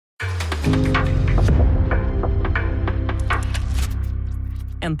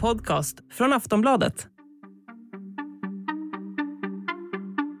En podcast från Aftonbladet.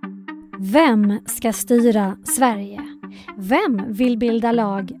 Vem ska styra Sverige? Vem vill bilda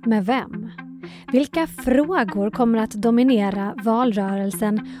lag med vem? Vilka frågor kommer att dominera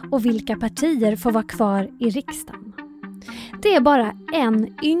valrörelsen och vilka partier får vara kvar i riksdagen? Det är bara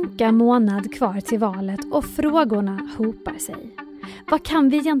en ynka månad kvar till valet och frågorna hopar sig. Vad kan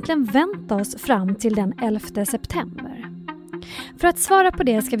vi egentligen vänta oss fram till den 11 september? För att svara på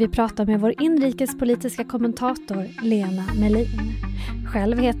det ska vi prata med vår inrikespolitiska kommentator Lena Mellin.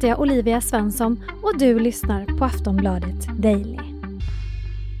 Själv heter jag Olivia Svenson och du lyssnar på Aftonbladet Daily.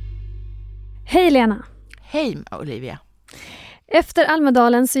 Hej Lena! Hej Olivia! Efter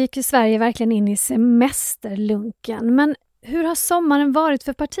Almedalen så gick ju Sverige verkligen in i semesterlunken. Men hur har sommaren varit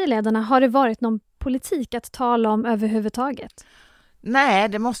för partiledarna? Har det varit någon politik att tala om överhuvudtaget? Nej,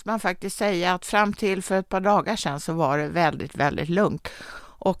 det måste man faktiskt säga att fram till för ett par dagar sedan så var det väldigt, väldigt lugnt.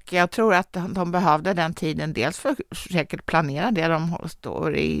 Och jag tror att de behövde den tiden dels för att säkert planera det de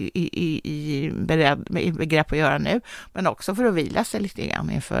står i begrepp att göra nu, men också för att vila sig lite grann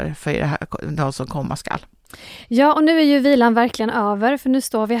inför det här, de som komma skall. Ja, och nu är ju vilan verkligen över, för nu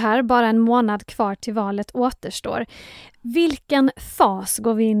står vi här, bara en månad kvar till valet återstår. Vilken fas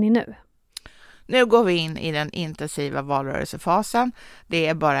går vi in i nu? Nu går vi in i den intensiva valrörelsefasen. Det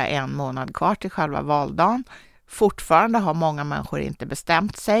är bara en månad kvar till själva valdagen. Fortfarande har många människor inte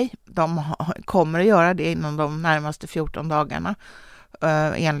bestämt sig. De kommer att göra det inom de närmaste 14 dagarna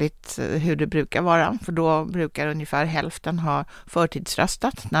enligt hur det brukar vara. För då brukar ungefär hälften ha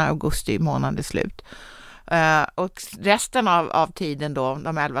förtidsröstat när augusti månad är slut. Och resten av tiden då,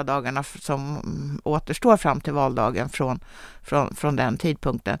 de 11 dagarna som återstår fram till valdagen från den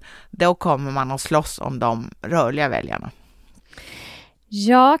tidpunkten, då kommer man att slåss om de rörliga väljarna.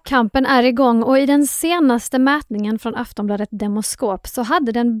 Ja, kampen är igång och i den senaste mätningen från Aftonbladet Demoskop så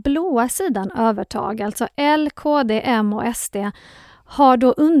hade den blåa sidan övertag, alltså L, KD, M och SD har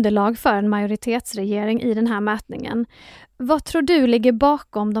då underlag för en majoritetsregering i den här mätningen. Vad tror du ligger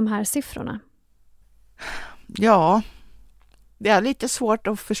bakom de här siffrorna? Ja, det är lite svårt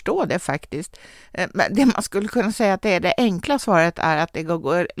att förstå det faktiskt. Men det man skulle kunna säga att det enkla svaret är att det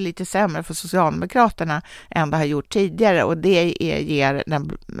går lite sämre för Socialdemokraterna än det har gjort tidigare, och det ger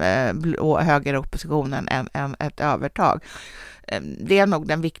den högeroppositionen ett övertag. Det är nog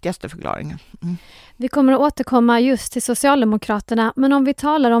den viktigaste förklaringen. Mm. Vi kommer att återkomma just till Socialdemokraterna, men om vi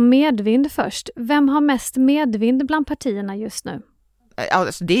talar om medvind först. Vem har mest medvind bland partierna just nu?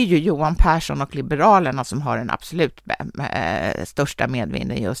 Alltså det är ju Johan Persson och Liberalerna som har den absolut största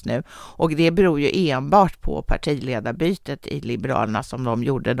medvinden just nu. Och det beror ju enbart på partiledarbytet i Liberalerna som de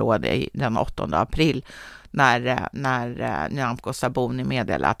gjorde då den 8 april när Nyamko Sabuni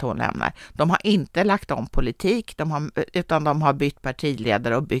meddelade att hon lämnar. De har inte lagt om politik, utan de har bytt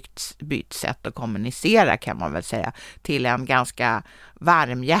partiledare och bytt sätt att kommunicera, kan man väl säga, till en ganska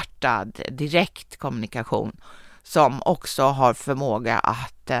varmhjärtad direkt kommunikation. Som också har förmåga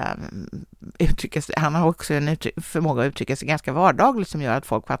att uttrycka sig. Han har också en förmåga att uttrycka sig ganska vardagligt som gör att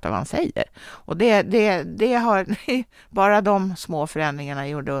folk fattar vad han säger. Och det har bara de små förändringarna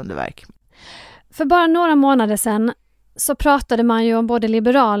gjorde underverk. För bara några månader sedan så pratade man ju om både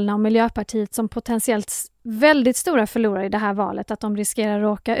Liberalerna och Miljöpartiet som potentiellt väldigt stora förlorare i det här valet, att de riskerar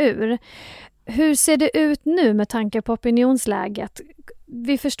att åka ur. Hur ser det ut nu med tanke på opinionsläget?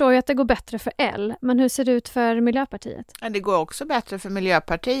 Vi förstår ju att det går bättre för L, men hur ser det ut för Miljöpartiet? Det går också bättre för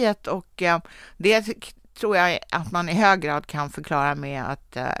Miljöpartiet, och det tror jag att man i hög grad kan förklara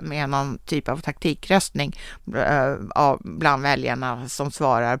med någon typ av taktikröstning bland väljarna som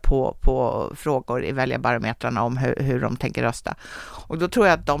svarar på frågor i väljarbarometrarna om hur de tänker rösta. Och då tror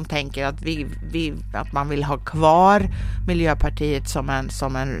jag att de tänker att att man vill ha kvar Miljöpartiet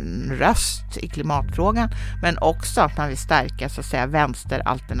som en röst i klimatfrågan, men också att man vill stärka, så att säga,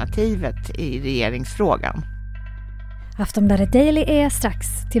 vänsteralternativet i regeringsfrågan. Aftonbladet Daily är strax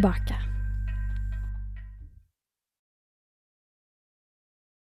tillbaka.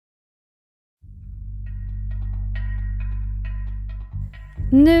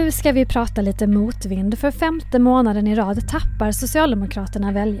 Nu ska vi prata lite motvind. För 5:e månaden i rad tappar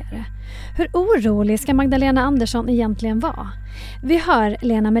Socialdemokraterna väljare. Hur orolig ska Magdalena Andersson egentligen vara? Vi hör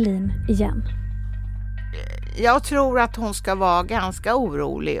Lena Mellin igen. Jag tror att hon ska vara ganska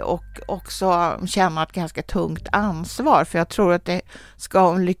orolig och också känna ett ganska tungt ansvar. För jag tror att ska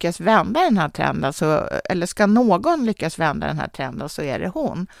hon lyckas vända den här trenden, eller ska någon lyckas vända den här trenden, så är det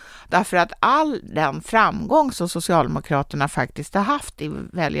hon. Därför att all den framgång som Socialdemokraterna faktiskt har haft i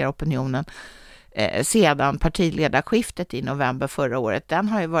väljaropinionen sedan partiledarskiftet i november förra året, den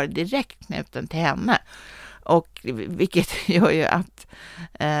har ju varit direkt knuten till henne. Och vilket gör ju att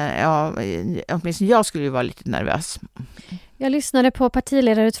åtminstone jag skulle ju vara lite nervös. Jag lyssnade på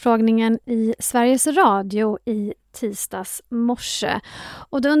partiledarutfrågningen i Sveriges Radio i tisdags morse.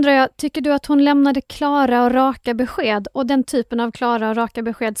 Och då undrar jag, tycker du att hon lämnade klara och raka besked och den typen av klara och raka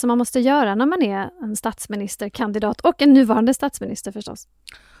besked som man måste göra när man är en statsministerkandidat och en nuvarande statsminister förstås?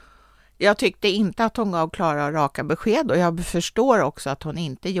 Jag tyckte inte att hon gav klara och raka besked och jag förstår också att hon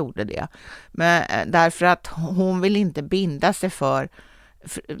inte gjorde det. Men därför att hon vill inte binda sig för,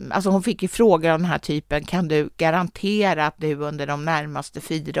 alltså hon fick ju frågor av den här typen, kan du garantera att du under de närmaste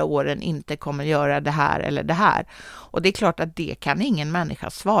 4 åren inte kommer göra det här eller det här? Och det är klart att det kan ingen människa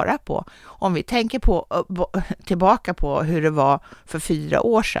svara på. Om vi tänker tillbaka på hur det var för 4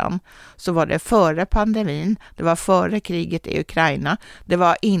 år sedan, så var det före pandemin, det var före kriget i Ukraina, det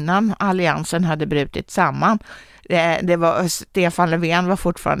var innan alliansen hade brutit samman. Det var Stefan Löfven var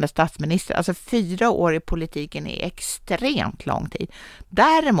fortfarande statsminister. Alltså 4 år i politiken är extremt lång tid.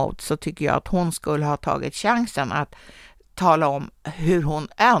 Däremot så tycker jag att hon skulle ha tagit chansen att tala om hur hon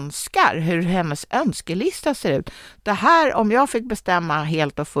önskar, hur hennes önskelista ser ut. Det här, om jag fick bestämma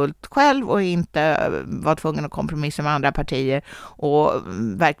helt och fullt själv och inte var tvungen att kompromissa med andra partier och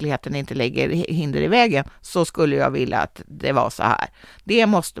verkligheten inte lägger hinder i vägen, så skulle jag vilja att det var så här. Det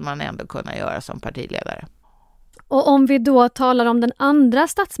måste man ändå kunna göra som partiledare. Och om vi då talar om den andra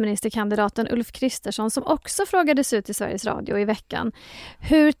statsministerkandidaten Ulf Kristersson som också frågades ut i Sveriges Radio i veckan.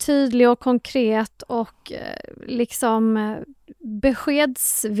 Hur tydlig och konkret och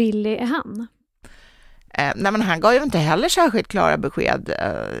beskedsvillig är han? Nej, men han gav ju inte heller särskilt klara besked,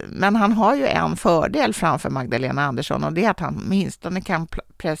 men han har ju en fördel framför Magdalena Andersson och det är att han åtminstone kan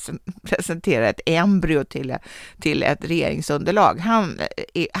presentera ett embryo till ett regeringsunderlag.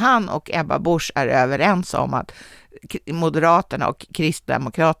 Han och Ebba Busch är överens om att Moderaterna och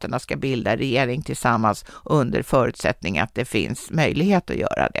Kristdemokraterna ska bilda regering tillsammans under förutsättning att det finns möjlighet att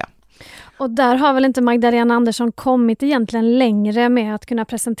göra det. Och där har väl inte Magdalena Andersson kommit egentligen längre med att kunna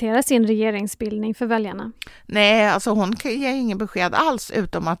presentera sin regeringsbildning för väljarna? Nej, alltså hon ger ingen besked alls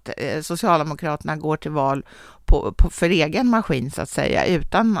utom att Socialdemokraterna går till val för egen maskin så att säga,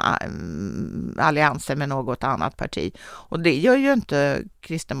 utan allianser med något annat parti. Och det gör ju inte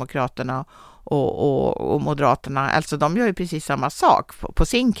Kristdemokraterna och Moderaterna, alltså de gör ju precis samma sak på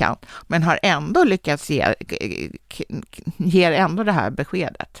sin kant, men har ändå lyckats ge ändå det här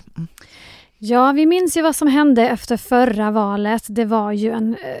beskedet. Ja, vi minns ju vad som hände efter förra valet. Det var ju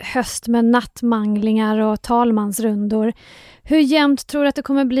en höst med nattmanglingar och talmansrundor. Hur jämnt tror du att det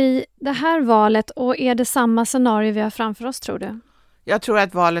kommer bli det här valet och är det samma scenario vi har framför oss, tror du? Jag tror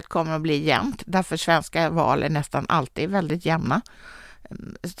att valet kommer att bli jämnt, därför svenska val är nästan alltid väldigt jämna.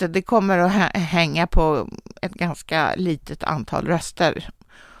 Så det kommer att hänga på ett ganska litet antal röster.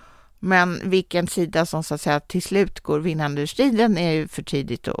 Men vilken sida som så att säga till slut går vinnande ur striden är ju för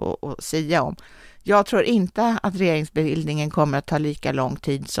tidigt att säga om. Jag tror inte att regeringsbildningen kommer att ta lika lång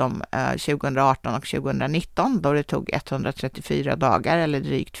tid som 2018 och 2019 då det tog 134 dagar eller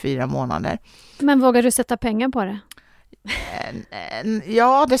drygt 4 månader. Men vågar du sätta pengar på det?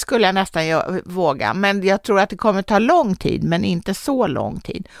 Ja, det skulle jag nästan våga. Men jag tror att det kommer ta lång tid, men inte så lång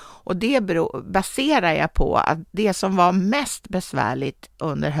tid. Och det baserar jag på att det som var mest besvärligt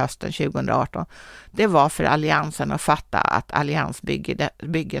under hösten 2018, det var för alliansen att fatta att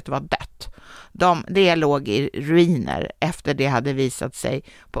alliansbygget var dött. Det låg i ruiner efter det hade visat sig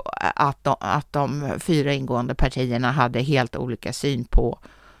på att de 4 ingående partierna hade helt olika syn på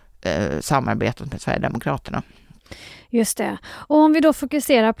samarbetet med Sverigedemokraterna. Just det. Och om vi då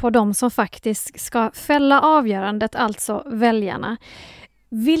fokuserar på de som faktiskt ska fälla avgörandet, alltså väljarna.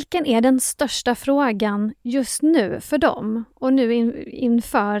 Vilken är den största frågan just nu för dem och nu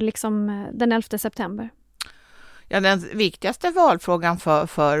inför den 11 september? Ja, den viktigaste valfrågan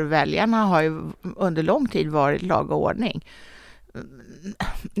för väljarna har ju under lång tid varit lag och ordning.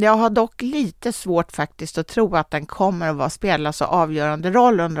 Jag har dock lite svårt faktiskt att tro att den kommer att spela så avgörande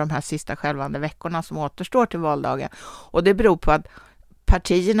roll under de här sista skälvande veckorna som återstår till valdagen. Och det beror på att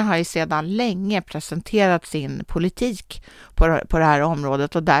partierna har ju sedan länge presenterat sin politik på det här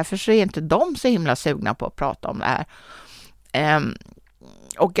området och därför så är inte de så himla sugna på att prata om det här.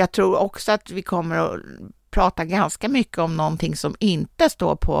 Och jag tror också att vi kommer att prata ganska mycket om någonting som inte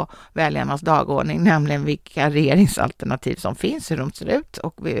står på väljarnas dagordning, nämligen vilka regeringsalternativ som finns, hur de ser ut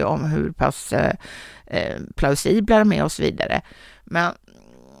och om hur pass plausibla de är och så vidare.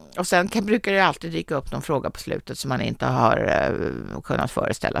 Och sen brukar det alltid dyka upp någon fråga på slutet som man inte har kunnat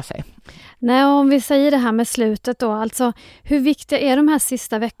föreställa sig. Nej, om vi säger det här med slutet då, alltså hur viktiga är de här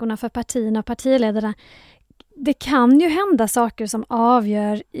sista veckorna för partierna och partiledarna? det kan ju hända saker som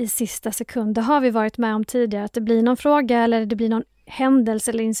avgör i sista sekund. Det har vi varit med om tidigare, att det blir någon fråga eller det blir någon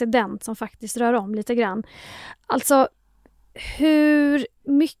händelse eller incident som faktiskt rör om lite grann. Alltså, hur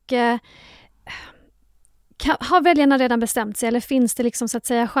mycket har väljarna redan bestämt sig, eller finns det liksom så att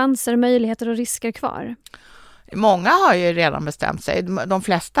säga chanser, möjligheter och risker kvar? Många har ju redan bestämt sig. De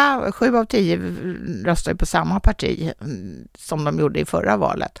flesta, 7 av 10, röstar på samma parti som de gjorde i förra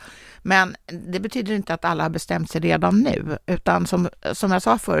valet. Men det betyder inte att alla har bestämt sig redan nu, utan som jag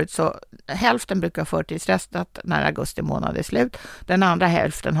sa förut, så hälften brukar förtidsröstat när augusti månad är slut. Den andra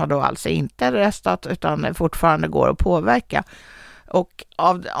hälften har då alltså inte röstat utan fortfarande går att påverka. Och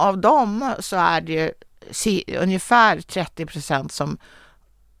av dem så är det ju ungefär 30% som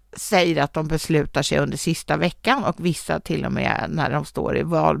säger att de beslutar sig under sista veckan, och vissa till och med när de står i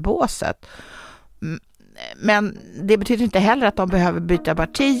valbåset. Men det betyder inte heller att de behöver byta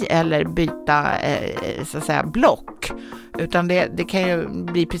parti eller byta så att säga block, utan det kan ju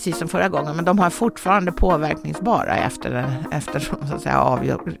bli precis som förra gången, men de har fortfarande påverkningsbara efter så att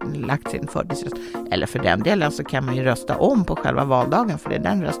säga lagt sin förtidsröst. Eller för den delen så kan man ju rösta om på själva valdagen, för det är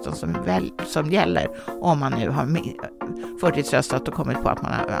den rösten som gäller om man nu har förtidsröstat och kommit på att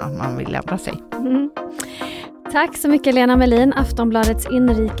man vill lämna sig. Tack så mycket Lena Mellin, Aftonbladets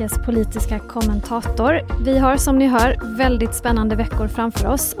inrikespolitiska kommentator. Vi har som ni hör väldigt spännande veckor framför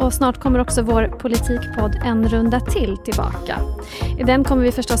oss, och snart kommer också vår politikpodd En runda till tillbaka. I den kommer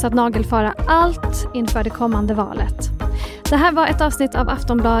vi förstås att nagelfara allt inför det kommande valet. Det här var ett avsnitt av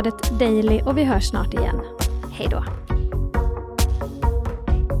Aftonbladet Daily, och vi hörs snart igen. Hej då!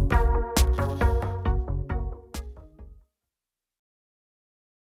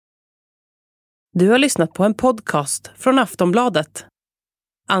 Du har lyssnat på en podcast från Aftonbladet.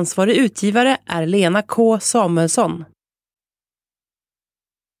 Ansvarig utgivare är Lena K. Samuelsson.